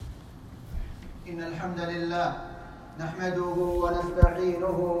إن الحمد لله نحمده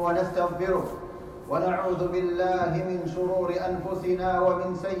ونستعينه ونستغفره ونعوذ بالله من شرور أنفسنا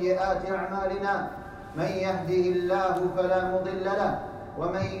ومن سيئات أعمالنا. من يهده الله فلا مضل له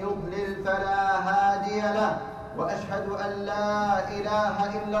ومن يضلل فلا هادي له، وأشهد أن لا إله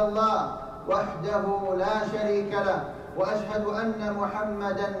إلا الله وحده لا شريك له، وأشهد أن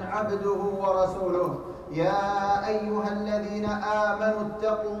محمدا عبده ورسوله. يا أيها الذين آمنوا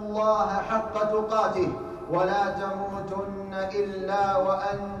اتقوا الله حق تقاته ولا تموتن إلا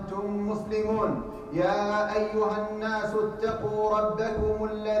وأنتم مسلمون. يا أيها الناس اتقوا ربكم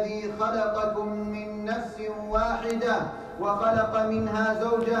الذي خلقكم من نفس واحدة وخلق منها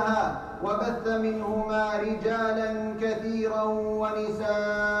زوجها وبث منهما رجالا كثيرا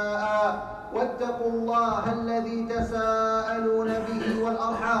ونساء، واتقوا الله الذي تساءلون به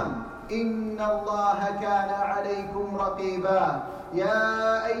والأرحام إن الله كان عليكم رقيبا.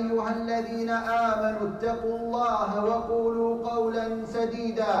 يا أيها الذين آمنوا اتقوا الله وقولوا قولا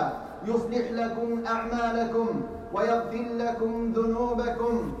سديدا يصلح لكم أعمالكم ويغفر لكم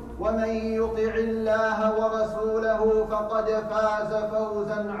ذنوبكم، ومن يطع الله ورسوله فقد فاز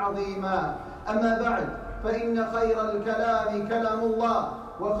فوزا عظيما. أما بعد، فإن خير الكلام كلام الله،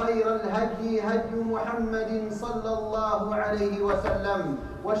 وخير الهدي هدي محمد صلى الله عليه وسلم،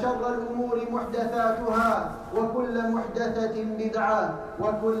 وشر الأمور محدثاتها، وكل محدثة بدعة،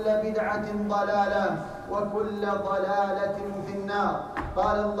 وكل بدعة ضلالة، وكل ضلالة في النار.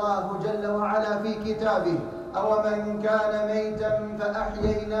 قال الله جل وعلا في كتابه: أومن كان ميتا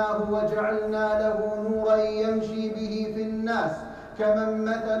فأحييناه وجعلنا له نورا يمشي به في الناس كمن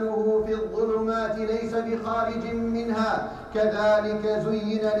مثله في الظلمات ليس بخارج منها كذلك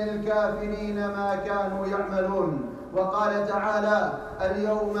زين للكافرين ما كانوا يعملون. وقال تعالى: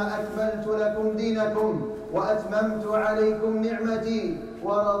 اليوم أكملت لكم دينكم وأتممت عليكم نعمتي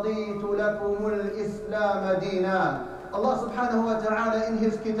ورضيت لكم الإسلام دينا. Allah subhanahu wa ta'ala in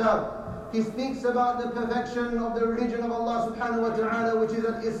his kitab, he speaks about the perfection of the religion of Allah subhanahu wa ta'ala, which is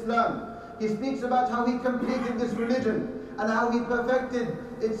Islam. He speaks about how he completed this religion and how he perfected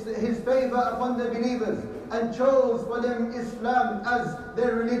his favor upon the believers and chose for them Islam as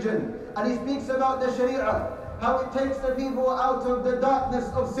their religion. And he speaks about the Shari'ah, how it takes the people out of the darkness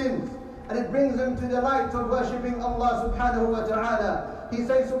of sins and it brings them to the light of worshipping Allah subhanahu wa ta'ala. He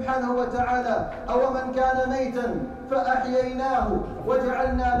says subhanahu wa ta'ala: أَوَمَنْ كَانَ مَيْتًا فَأَحْيَيْنَاهُ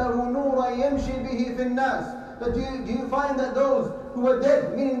وَجَعَلْنَا لَهُ نُورًا يَمْشِي بِهِ فِي النَّاسِ. But do you find that those who were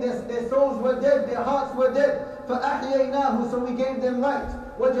dead, meaning their souls were dead, their hearts were dead, فَأَحْيَيْنَاهُ, so we gave them light,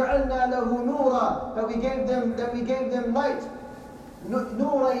 وَجَعَلْنَا لَهُ نُورًا, that we gave them light,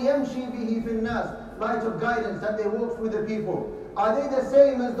 نُورًا يَمْشِي بِهِ فِي النَّاسِ, light of guidance, that they walk through the people. Are they the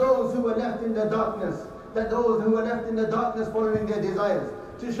same as those who were left in the darkness? That those who were left in the darkness following their desires?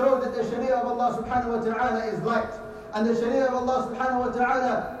 To show that the Shari'ah of Allah subhanahu wa ta'ala is light. And the Shari'ah of Allah subhanahu wa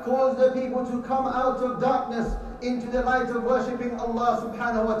ta'ala calls the people to come out of darkness into the light of worshipping Allah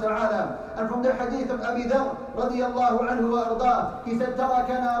subhanahu wa ta'ala. And from the hadith of Abi Dharr radiyallahu anhu wa ardah, he said: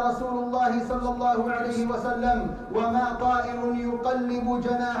 تركنا رسول الله صلى الله عليه وسلم وما طائر يقلب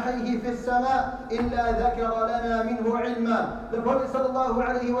جناحيه في السماء إلا ذكر لنا منه علما. The Prophet sallallahu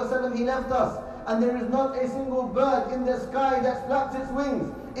alayhi wa sallam, he left us, and there is not a single bird in the sky that flaps its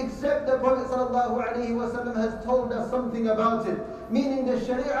wings except the Prophet ﷺ has told us something about it. Meaning the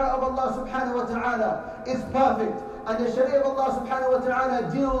Shari'ah of Allah subhanahu wa ta'ala is perfect, and the Shari'ah of Allah subhanahu wa ta'ala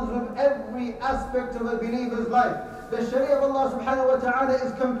deals with every aspect of a believer's life. The Shari'ah of Allah subhanahu wa ta'ala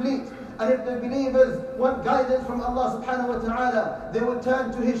is complete, and if the believers want guidance from Allah subhanahu wa ta'ala, they will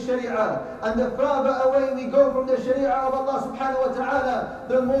turn to His Shari'ah. And the further away we go from the Shari'ah of Allah subhanahu wa ta'ala,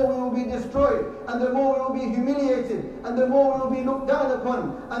 the more we will be destroyed, and the more we will be humiliated, and the more we will be looked down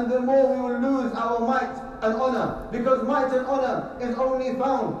upon, and the more we will lose our might and honor. Because might and honor is only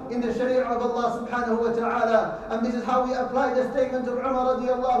found in the Shari'ah of Allah subhanahu wa ta'ala. And this is how we apply the statement of Umar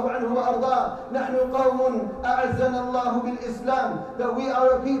radiyallahu anhu wa arda: نحن قوم أعزنا الله بالإسلام, that we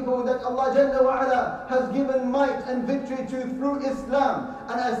are a people that Allah Jalla wa Ala has given might and victory to through Islam.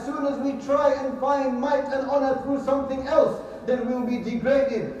 And as soon as we try and find might and honor through something else, then we will be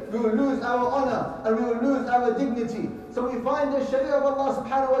degraded, we will lose our honor, and we will lose our dignity. So we find the Shari'ah of Allah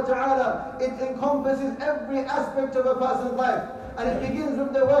subhanahu wa ta'ala, it encompasses every aspect of a person's life. And it begins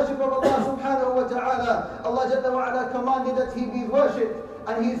with the worship of Allah subhanahu wa ta'ala. Allah Jalla wa Ala commanded that He be worshipped.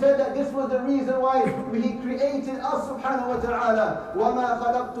 And He said that this was the reason why He created us subhanahu wa ta'ala. وَمَا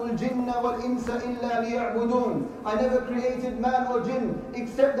خَلَقْتُ الْجِنَّ وَالْإِنسَ إِلَّا لِيَعْبُدُونَ. I never created man or jinn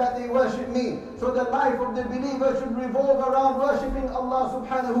except that they worship me. So the life of the believer should revolve around worshipping Allah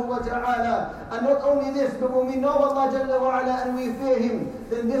subhanahu wa ta'ala. And not only this, but when we know Allah Jalla wa Ala and we fear Him,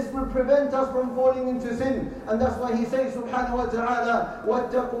 then this will prevent us from falling into sin. And that's why he says subhanahu wa ta'ala,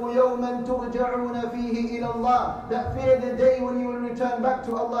 وَاتَّقُوا يَوْمًا تُرْجَعُونَ فِيهِ إِلَى اللَّهِ, that fear the day when you will return back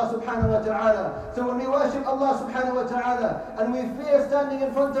to Allah subhanahu wa ta'ala. So when we worship Allah subhanahu wa ta'ala and we fear standing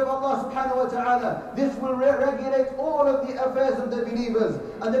in front of Allah subhanahu wa ta'ala, this will regulate all of the affairs of the believers.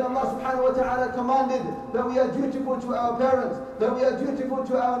 And then Allah subhanahu wa ta'ala commanded that we are dutiful to our parents, that we are dutiful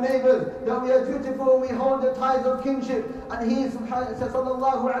to our neighbors, that we are dutiful when we hold the ties of kinship. And he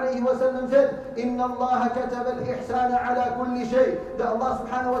sallallahu alayhi wa sallam said, إِنَّ اللَّهَ كَتَبَ الْإِحْسَانَ عَلَى كُلِّ شَيْءٍ, that Allah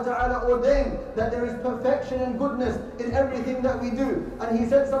subhanahu wa ta'ala ordained that there is perfection and goodness in everything that we do. And he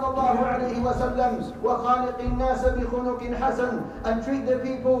said sallallahu alayhi wa sallam, وَخَالِقِ النَّاسَ بِخُلُقٍ حَسَنٍ, and treat the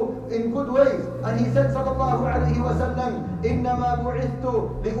people in good ways. And he said sallallahu alayhi wa sallam, إِنَّمَا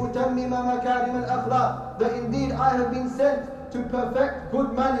بُعِثْتُ لِأُتَمِّمَ مَكَارِمَ الْأَخْلَاقِ, that indeed I have been sent to perfect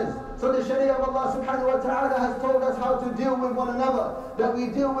good manners. So the Shari'ah of Allah subhanahu wa ta'ala has told us how to deal with one another, that we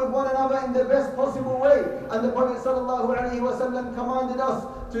deal with one another in the best possible way. And the Prophet sallallahu alayhi wa sallam commanded us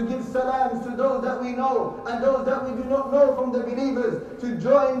to give salams to those that we know and those that we do not know from the believers, to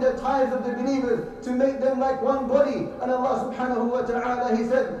join the ties of the believers, to make them like one body. And Allah subhanahu wa ta'ala, he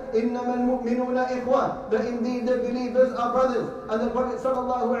said, إِنَّمَا الْمُؤْمِنُونَ إِخْوَةً, that indeed the believers are brothers. And the Prophet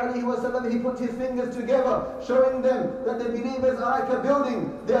sallallahu alayhi wa sallam, he put his fingers together, showing them that the believers are like a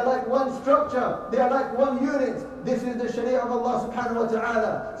building, they are like one structure, they are like one unit. This is the Shari'ah of Allah subhanahu wa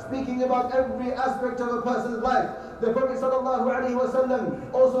ta'ala, speaking about every aspect of a person's life. The Prophet sallallahu alayhi wa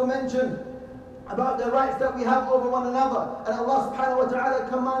sallam also mentioned about the rights that we have over one another. And Allah subhanahu wa ta'ala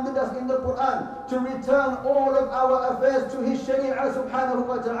commanded us in the Quran to return all of our affairs to His Shari'ah subhanahu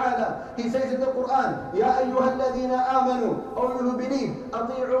wa ta'ala. He says in the Quran, يَا أَيُّهَا الَّذِينَ آمَنُوا, O you who believe,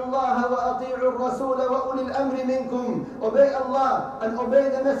 أَطِيعُوا اللَّهَ وَأَطِيعُوا الرَّسُولَ وَأُولِي الْأَمْرِ مِنْكُمْ, obey Allah and obey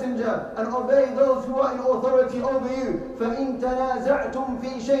the Messenger and obey those who are in authority over you. فَإِن تَنَازَعْتُمْ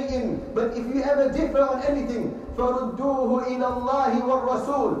فِي شَيْءٍ, but if you ever differ on anything, فَرُدُّوهُ إِلَى اللَّهِ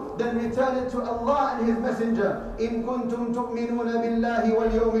وَالرَّسُولِ, then return it to Allah and His Messenger. إِن كُنْتُمْ تُؤْمِنُونَ بِاللَّهِ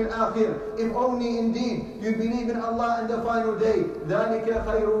وَالْيَوْمِ الْآخِرِ, if only indeed you believe in Allah and the final day. ذَلِكَ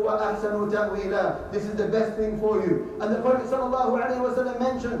خَيْرٌ وَأَحْسَنُ تَأْوِيلًا, this is the best thing for you. And the Prophet sallallahu alayhi wa sallam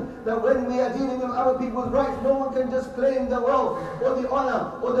mentioned that when we are dealing with other people's rights, no one can just claim the wealth or the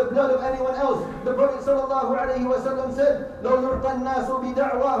honor or the blood of anyone else. The Prophet sallallahu alayhi wa sallam said, لَوْ يُعْطَى النَّاسُ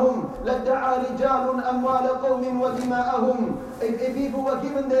بِدَعْوَاهُمْ لَدَّعَى رِجَالٌ أَمْوَالَ قَوْمٍ وَدِمَاءَهُمْ. If people were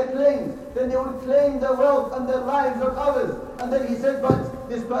given their claims, then they would claim the wealth and the lives of others. And then he said, but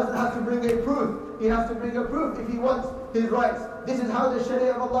this person has to bring a proof. He has to bring a proof if he wants his rights. This is how the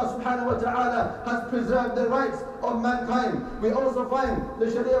Shari'ah of Allah subhanahu wa ta'ala has preserved the rights of mankind. We also find the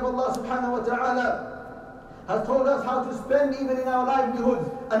Shari'ah of Allah subhanahu wa ta'ala has told us how to spend even in our livelihoods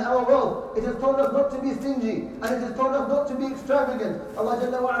and our wealth. It has told us not to be stingy, and it has told us not to be extravagant. Allah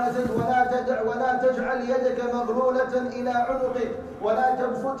Jalla wa Ala says, وَلَا تَجْعَلْ يَدَكَ مَغْلُولَةً إِلَىٰ عُنُقِكَ وَلَا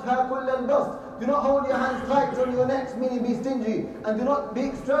تَبْسُطْهَا كُلَّ الْبَسْطِ. Do not hold your hands tight on your necks, meaning be stingy, and do not be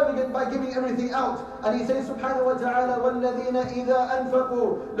extravagant by giving everything out. And he says subhanahu wa ta'ala, وَالَّذِينَ إِذَا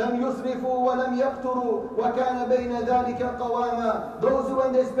أَنفَقُوا لَمْ يُسْرِفُوا وَلَمْ يَقْتُرُوا وَكَانَ بَيْنَ ذَلِكَ قَوَامًا. Those who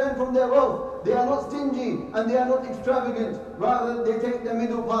when they spend from their wealth, they are not stingy and they are not extravagant, rather they take the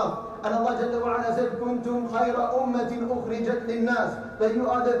middle path. And Allah Jalla wa Ala said, كُنْتُمْ خَيْرَ أُمَّةٍ أُخْرِجَتْ لِلنَّاسِ, that you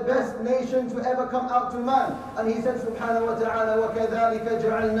are the best nation to ever come out to man. And he said subhanahu wa ta'ala, وَكَذَلِكَ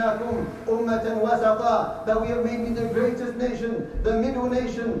جَعَلْنَاكُمْ أُمَّةً وَسَطًا, that we have made you the greatest nation, the middle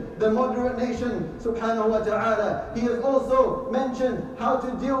nation, the moderate nation, subhanahu wa ta'ala. He has also mentioned how to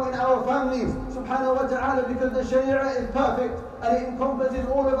deal in our families, subhanahu wa ta'ala, because the Shari'ah is perfect and it encompasses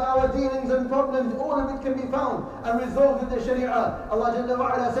all of our dealings and problems. All of it can be found and resolved with the Shari'ah. Allah Jalla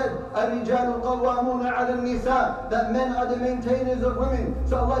wa Ala said, الرجال قوامون على النساء, that men are the maintainers of women.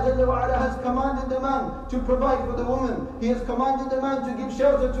 So Allah Jalla wa Ala has commanded the man to provide for the woman. He has commanded the man to give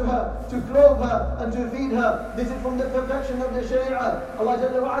shelter to her, to clothe her and to feed her. This is from the perfection of the Shari'ah. Allah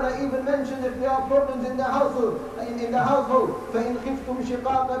Jalla wa Ala even mentioned if there are problems in the household, فَإِنْ خِفْتُمْ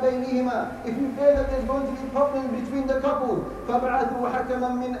شِقَاقَ بَيْنِهِمَا, if you fear that there's going to be problems between the couples, فَبَعَثُوا حَكَمًا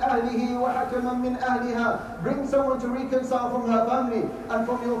مِنْ أَهْلِهِ وَحَكَمًا مِنْ أَهْلِهَا, bring someone to reconcile from her family and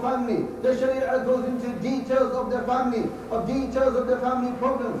from your family. The Shari'ah goes into details of the family,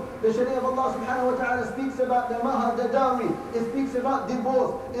 problems. The Shari'ah of Allah subhanahu wa ta'ala speaks about the mahar, the dowry. It speaks about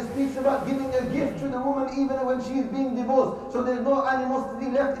divorce. It speaks about giving a gift to the woman even when she is being divorced, so there's no animosity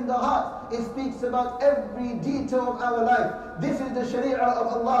left in the heart. It speaks about every detail of our life. This is the Shari'ah of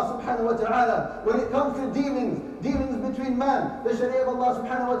Allah subhanahu wa ta'ala. When it comes to dealings between man, the Shari'ah of Allah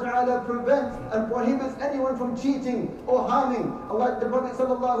subhanahu wa ta'ala prevents and prohibits anyone from cheating or harming. Allah, the Prophet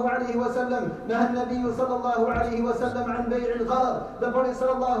sallallahu alayhi wa sallam, naha an-nabiyyu sallallahu alayhi wa sallam an bay' al-gharar. The Prophet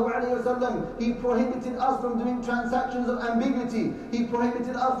sallallahu alayhi wa sallam, he prohibited us from doing transactions of ambiguity. He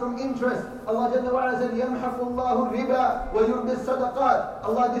prohibited us from interest. Allah Jalla wa Ala said, يَمْحَقُ اللَّهُ الرِّبَى وَيُرْبِي الصَّدَقَاتِ.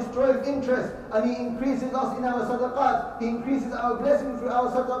 Allah destroys interest and He increases us in our sadaqat. He increases our blessings through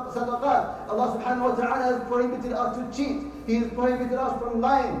our sadaqat. Allah subhanahu wa ta'ala has prohibited us to cheat. He has prohibited us from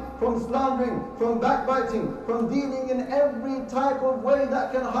lying, from slandering, from backbiting, from dealing in every type of way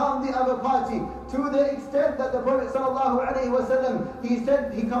that can harm the other party. To the extent that the Prophet sallallahu alaihi wasallam, he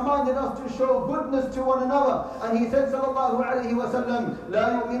said, he commanded us to show goodness to one another. And he said sallallahu alaihi wasallam,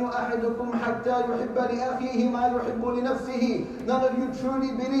 لا يؤمن أحدكم حتى يحب لأخيه ما يحب لنفسه. None of you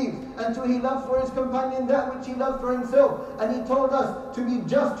truly believes until he loves for his companion that which he loves for himself. And he told us to be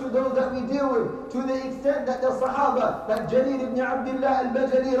just to those that we deal with, to the extent that the Sahaba, like Jalil ibn Abdullah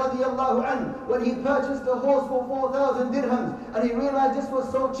al-Bajali radiyallahu anhu, when he purchased a horse for 4,000 dirhams and he realized this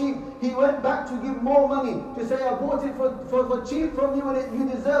was so cheap, he went back to give more money, to say, I bought it for cheap from you and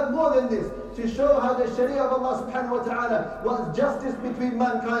you deserve more than this, to show how the Shari'ah of Allah subhanahu wa ta'ala wants justice between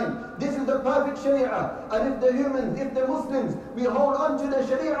mankind. This is the perfect Shari'ah. And if the humans, if the Muslims, we hold on to the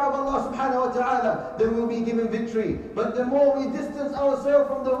Shari'ah of Allah subhanahu wa ta'ala, then we'll be given victory. But the more we distance ourselves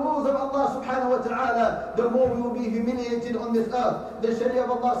from the rules of Allah subhanahu wa ta'ala, the more we will be humiliated on this earth. The Shari'ah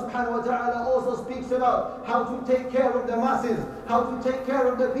of Allah subhanahu wa ta'ala also speaks about how to take care of the masses, how to take care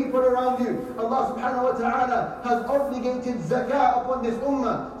of the people around you. Allah subhanahu wa ta'ala has obligated zakah upon this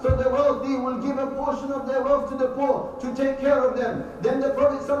ummah. So the wealthy will give a portion of their wealth to the poor to take care of them. Then the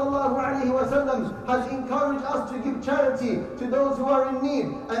Prophet sallallahu alaihi wasallam has encouraged us to give charity to those who are in need.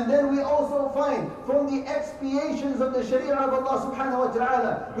 And then we also find from the expiations of the Shari'ah of Allah subhanahu wa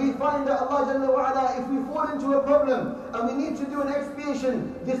ta'ala, we find that Allah Jalla wa Ala, if we fall into a problem and we need to do an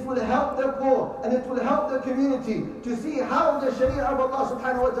expiation, this will help the poor and it will help the community to see how the Shari'ah of Allah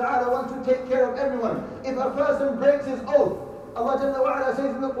subhanahu wa ta'ala wants to take care of everyone. If a person breaks his oath, Allah Jalla wa Ala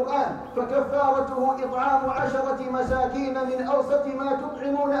says in the Quran, فَكَفَّارَتُهُ إِطْعَامُ عَشَرَةِ مَسَاكِينَ مِنْ أَوْسَطِ مَا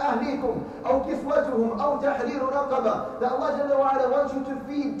تُطْعِمُونَ أَهْلِيكُمْ أَوْ كِسْوَتُهُمْ أَوْ تَحْرِيرُ رَقَبَةٍ. That Allah Jalla wa Ala wants you to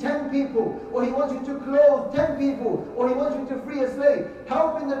feed 10 people, or He wants you to clothe 10 people, or He wants you to free a slave.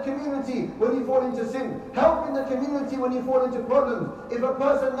 Help in the community when you fall into sin. Help in the community when you fall into problems. If a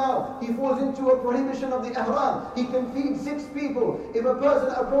person now, he falls into a prohibition of the ihram, he can feed 6 people. If a person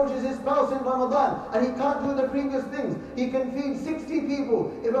approaches his spouse in Ramadan and he can't do the previous things, he can feed 60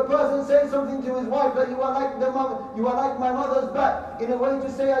 people. If a person says something to his wife that you are like my mother's back, in a way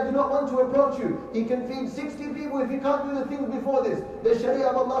to say I do not want to approach you, he can feed 60 people if he can't do the things before this. The Sharia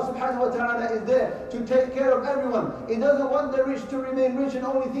of Allah subhanahu wa ta'ala is there to take care of everyone. It doesn't want the rich to remain rich and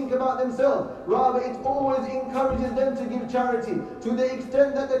only think about themselves. Rather, it always encourages them to give charity, to the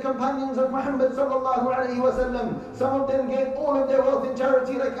extent that the companions of Muhammad sallallahu alayhi wa sallam, some of them gave all of their wealth in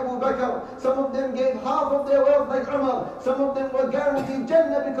charity like Abu Bakr, some of them gave half of their wealth like Umar, some of them were guaranteed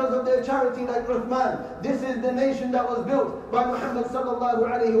Jannah because of their charity like Uthman. This is the nation that was built by Muhammad sallallahu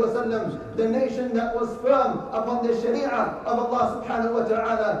alayhi wa sallam, the nation that was firm upon the Shari'ah of Allah subhanahu wa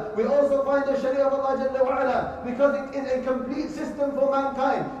ta'ala. We also find the Shari'ah of Allah Jalla wa Ala, because it is a complete system for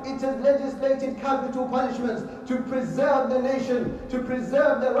mankind. It has legislated capital punishments to preserve the nation, to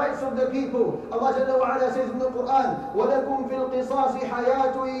preserve the rights of the people. Allah Jalla wa Ala says in the Quran, وَلَكُمْ فِي الْقِصَاصِ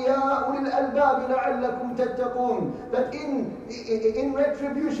حَيَاةٌ يَا أُولِي الْأَلْبَابِ لَعَلَّكُمْ تَتَّقُونَ. That in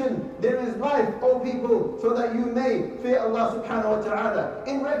retribution there is life, O people, so that you may fear Allah subhanahu wa ta'ala.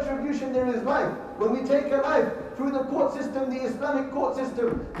 In retribution there is life. When we take a life through the court system, the Islamic court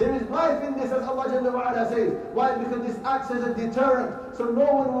system, there is life in this, as Allah Jalla wa Ala says. Why? Because this acts as a deterrent. So no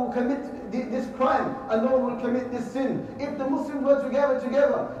one will commit this crime and no one will commit this sin. If the Muslims were to gather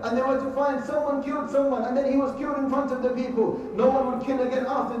together and they were to find someone killed someone and then he was killed in front of the people, no one would kill again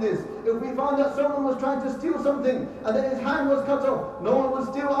after this. If we found that someone was trying to steal something and then his hand was cut off, no one would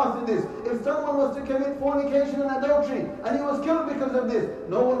steal after this. If someone was to commit fornication and adultery and he was killed because of this,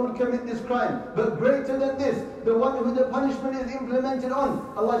 no one would commit this crime. But greater than this, the one who the punishment is implemented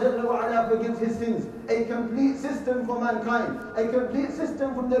on, Allah Jalla wa Ala forgives his sins. A complete system for mankind, a complete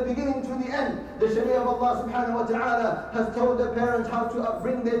system from the beginning to the end. The Sharia of Allah subhanahu wa ta'ala has told the parents how to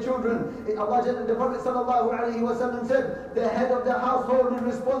upbring their children. Allah Jalla, the Prophet sallallahu alayhi wa sallam said, the head of the household is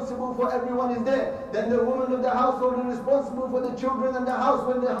responsible for everyone is there. Then the woman of the household is responsible for the children and the house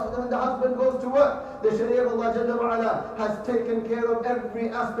when the husband goes to work. The Sharia of Allah Jalla wa Ala has taken care of every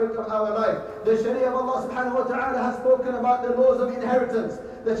aspect of our life. The Sharia of Allah subhanahu wa ta'ala has spoken about the laws of inheritance.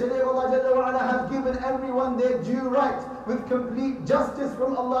 The Sharia of Allah Jalla wa Ala has given everyone their due right with complete justice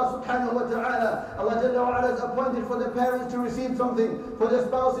from Allah subhanahu wa ta'ala. Allah Jalla wa Ala has appointed for the parents to receive something, for the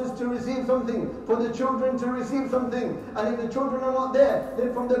spouses to receive something, for the children to receive something. And if the children are not there,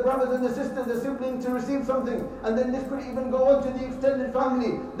 then from the brothers and the sisters, the siblings to receive something. And then this could even go on to the extended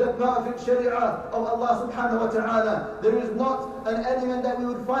family, the perfect Sharia of Allah subhanahu wa ta'ala. There is not an element that we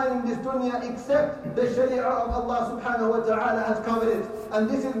would find in this dunya except the Sharia of Allah subhanahu wa ta'ala has covered it. And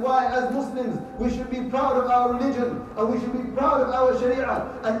this is why as Muslims we should be proud of our religion and we should be proud of our Sharia.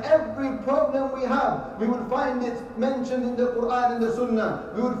 And every problem we have, we will find it mentioned in the Quran and the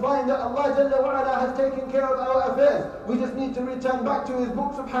Sunnah. We will find that Allah Jalla wa Ala has taken care of our affairs. We just need to return back to His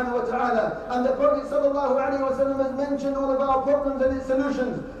book subhanahu wa ta'ala. And the Prophet sallallahu alayhi wa sallam has mentioned all of our problems and its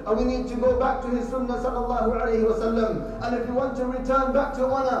solutions. And we need to go back to His Sunnah sallallahu alayhi wa sallam. And if we want to return back to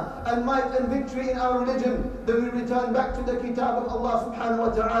honor and might and victory in our religion, then we return back to the kitab of Allah subhanahu wa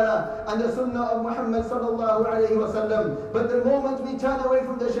ta'ala and the Sunnah of Muhammad sallallahu alayhi wa sallam. But the moment we turn away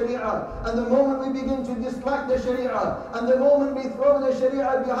from the Sharia, and the moment we begin to dislike the Sharia, and the moment we throw the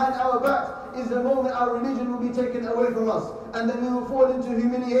Sharia behind our backs, is the moment our religion will be taken away from us. And then we will fall into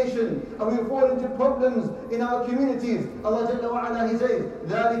humiliation, and we will fall into problems in our communities. Allah Jalla wa Ala, He says,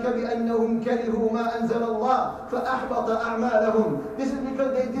 ذَلِكَ بِأَنَّهُمْ كَرِهُوا مَا أَنزَلَ اللَّهُ فَأَحْبَطَ أَعْمَالَهُم. This is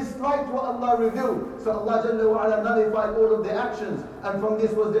because they disliked what Allah revealed. So Allah Jalla wa Ala nullified all of their actions, and from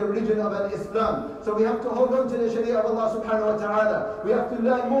this was the religion of Islam. So we have to hold on to the Sharia of Allah subhanahu wa ta'ala. We have to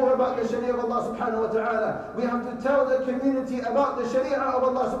learn more about the Sharia of Allah subhanahu wa ta'ala. We have to tell the community about the Sharia of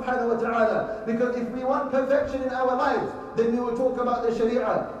Allah subhanahu wa ta'ala. Because if we want perfection in our lives, then we will talk about the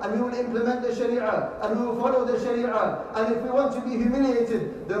Sharia, and we will implement the Sharia, and we will follow the Sharia. And if we want to be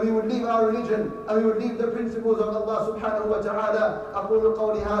humiliated, then we will leave our religion, and we will leave the principles of Allah subhanahu wa ta'ala. أقول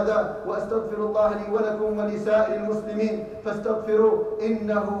قولي هذا وأستغفر الله لي ولكم ولسائر المسلمين فاستغفروه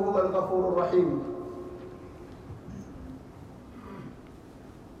إنه هو الغفور الرحيم.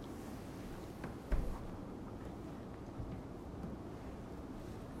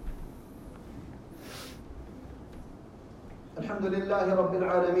 الحمد لله رب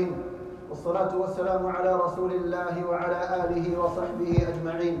العالمين والصلاة والسلام على رسول الله وعلى آله وصحبه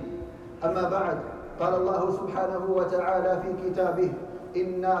أجمعين. أما بعد، قال الله سبحانه وتعالى في كتابه: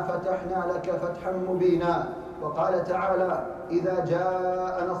 إنا فتحنا لك فتحا مبينا. وقال تعالى: إذا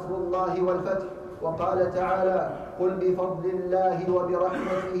جاء نصر الله والفتح. وقال تعالى: قل بفضل الله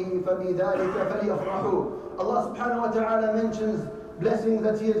وبرحمته فبذلك فليفرحوا. Allah subhanahu wa ta'ala mentions blessings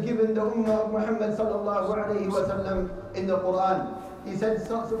that He has given the Ummah of Muhammad sallallahu alayhi wa sallam in the Quran. He said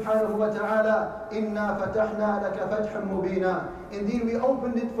subhanahu wa ta'ala, إِنَّا فَتَحْنَا لَكَ فَتْحًا مُبِينًا. Indeed, we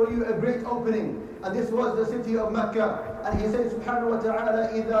opened it for you a great opening. And this was the city of Mecca. And He said subhanahu wa ta'ala,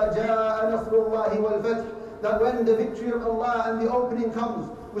 إِذَا جَاءَ نَصْرُ اللَّهِ وَالْفَتْحِ. That when the victory of Allah and the opening comes,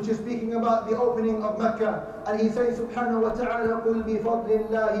 which is speaking about the opening of Mecca. And He says subhanahu wa ta'ala, قُلْ بِفَضْلِ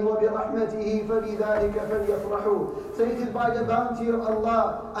اللَّهِ وَبِرَحْمَتِهِ فَبِذَلِكَ فَلْيَفْرَحُوا. So it is by the bounty of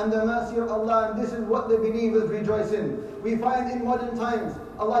Allah and the mercy of Allah, and this is what the believers rejoice in. We find in modern times,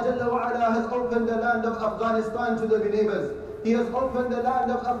 Allah Jalla wa Ala has opened the land of Afghanistan to the believers. He has opened the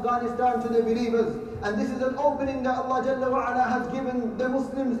land of Afghanistan to the believers. And this is an opening that Allah Jalla wa Ala has given the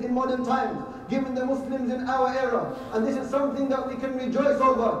Muslims in modern times, given the Muslims in our era. And this is something that we can rejoice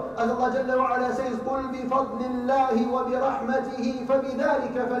over. As Allah Jalla wa Ala says, قُلْ بِفَضْلِ اللَّهِ وَبِرَحْمَتِهِ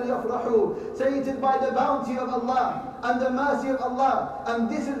فَبِذَلِكَ فَلْيَفْرَحُوا. Say it is by the bounty of Allah and the mercy of Allah. And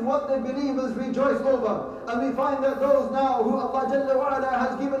this is what the believers rejoice over. And we find that those now who Allah Jalla wa Ala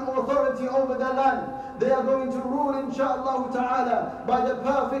has given authority over their land, they are going to rule insha'Allah ta'ala by the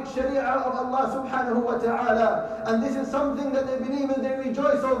perfect Sharia of Allah subhanahu wa ta'ala. And this is something that the believers they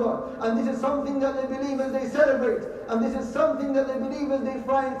rejoice over. And this is something that the believers they celebrate. And this is something that the believers they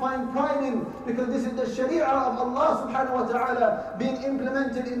find pride in. Because this is the Sharia of Allah subhanahu wa ta'ala being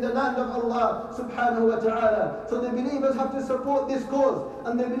implemented in the land of Allah subhanahu wa ta'ala. So the believers have to support this cause.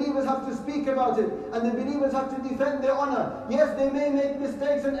 And the believers have to speak about it. And the believers have to defend their honor. Yes, they may make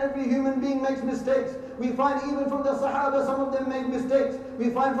mistakes, and every human being makes mistakes. We find even from the Sahaba, some of them made mistakes. We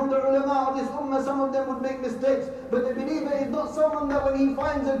find from the ulama of this ummah, some of them would make mistakes. But the believer is not someone that when he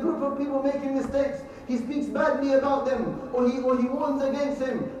finds a group of people making mistakes, he speaks badly about them, or he warns against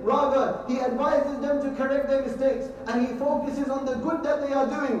them. Rather, he advises them to correct their mistakes, and he focuses on the good that they are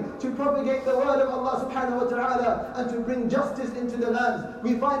doing to propagate the word of Allah subhanahu wa ta'ala and to bring justice into the lands.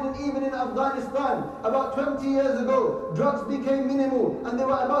 We find it even in Afghanistan. About 20 years ago, drugs became minimal, and they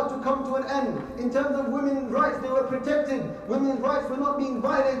were about to come to an end. In terms of women's rights, they were protected. Women's rights were not being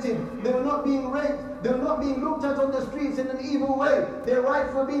violated. they were not being raped, they were not being looked at on the streets in an evil way. Their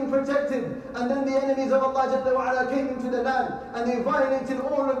rights were being protected. And then the enemies of Allah Jalla wa Ala came into the land and they violated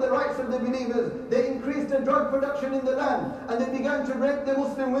all of the rights of the believers. They increased the drug production in the land and they began to rape the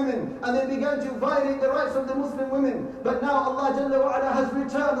Muslim women and they began to violate the rights of the Muslim women. But now Allah Jalla wa Ala has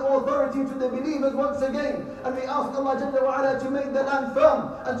returned authority to the believers once again, and we ask Allah Jalla wa Ala to make the land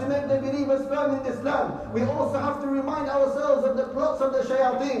firm and to make the believers firm in this land. We also have to remind ourselves of the plots of the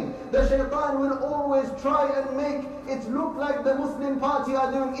shayateen. The shaitan will always try and make it look like the Muslim party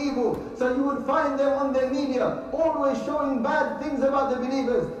are doing evil. So you would find them on their media always showing bad things about the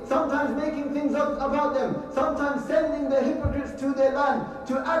believers, sometimes making things up about them, sometimes sending the hypocrites to their land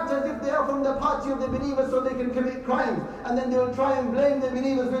to act as if they are from the party of the believers so they can commit crimes, and then they will try and blame the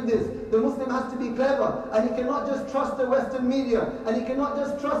believers with this. The Muslim has to be clever, and he cannot just trust the Western media, and he cannot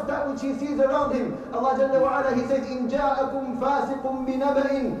just trust that which he sees around him. Allah Jalla wa Ala, He says, إِن جَاءَكُمْ فَاسِقٌ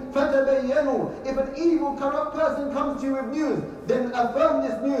بِنَبَإٍ فَتَبَيَّنُوا. If an evil, corrupt person comes to you with news, then affirm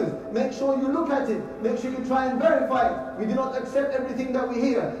this news. Make sure you look at it. Make sure you try and verify it. We do not accept everything that we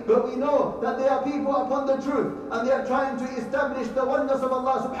hear, but we know that there are people upon the truth, and they are trying to establish the oneness of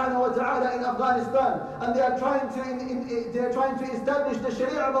Allah subhanahu wa ta'ala in Afghanistan, and they are trying to establish the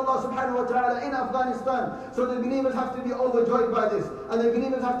Shari'ah of Allah subhanahu wa ta'ala in Afghanistan. So the believers have to be overjoyed by this, and the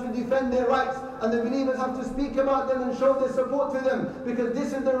believers have to defend their rights, and the believers have to speak about them and show their support to them, because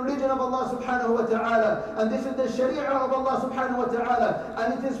this is the religion of Allah subhanahu wa ta'ala, and this is the Shari'ah of Allah subhanahu wa ta'ala,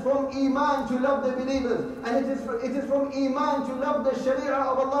 and it is from Iman to love the believers, and it is from Iman to love the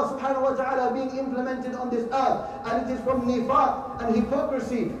Shari'ah of Allah subhanahu wa ta'ala being implemented on this earth, and it is from nifaq and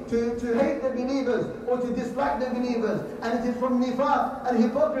hypocrisy to hate the believers or to dislike the believers, and it is from nifaq and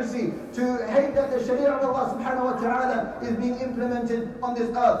hypocrisy to hate that the Shari'ah of Allah subhanahu wa ta'ala is being implemented on this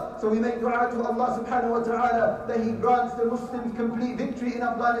earth. So we make dua to Allah subhanahu wa ta'ala that He grants the Muslims complete victory in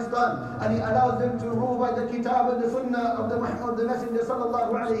Afghanistan, and He allows them to rule by the kitab and the sunnah of the Messenger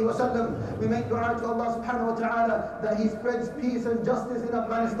sallallahu alayhi wa sallam. We make dua to Allah subhanahu wa ta'ala that He spreads peace and justice in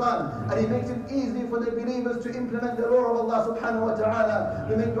Afghanistan, and He makes it easy for the believers to implement the law of Allah subhanahu wa ta'ala.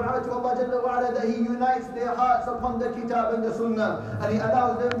 We make dua to Allah Jalla wa Ala that He unites their hearts upon the kitab and the sunnah, and He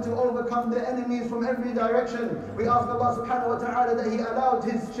allows them to overcome their enemies from every direction. We ask Allah subhanahu wa ta'ala that He allowed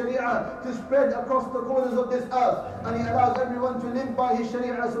His Shari'ah to spread across the corners of this earth, and He allows everyone to live by His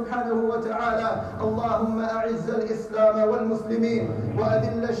Shari'ah subhanahu wa ta'ala. Allahumma a'izz al-Islam wal-Muslimin wa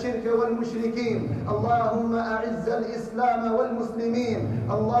adilla ash-shirka wal-mushrikeen. Allahumma a'izz al-Islam wal-Muslimin.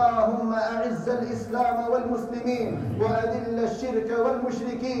 Allahumma a'izz al-Islam wal-Muslimin wa adilla ash-shirka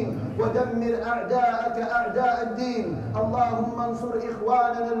wal-mushrikeen wa dammir a'da'aka a'da' ad-din. Allahumma ansur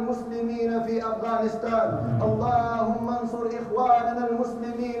ikhwanana al-muslimin fi Afghanistan. Allahumma ansur ikhwanana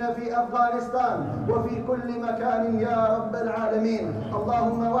al-muslimin fi Afghanistan wa fi kulli makan ya rabb al-alamin.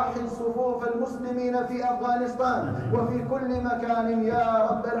 Allahumma wahhid sufuf al-muslimin fi Afghanistan wa fi kulli makan ya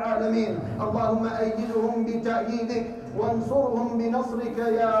rabb al-alamin. Allahumma ayyidhum bi ta'yidik وانصرهم بنصرك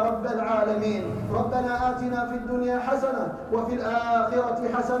يا رب العالمين. ربنا آتنا في الدنيا حسنة وفي الآخرة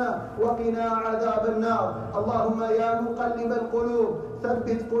حسنة وقنا عذاب النار. اللهم يا مقلب القلوب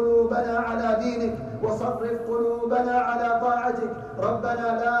ثبت قلوبنا على دينك وصرف قلوبنا على طاعتك. ربنا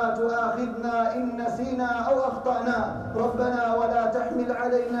لا تؤاخذنا إن نسينا أو أخطأنا. ربنا ولا تحمل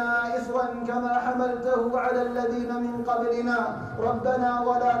علينا إصرا كما حملته على الذين من قبلنا. ربنا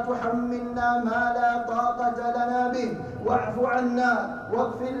ولا تحملنا ما لا طاقة لنا به. واعف عنا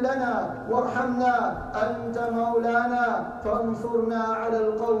واغفر لنا وارحمنا أنت مولانا فانصرنا على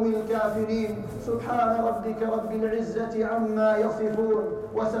القوم الكافرين. سبحان ربك رب العزة عما يصفون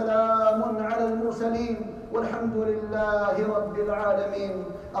وسلام على المرسلين والحمد لله رب العالمين.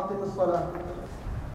 أقم الصلاة.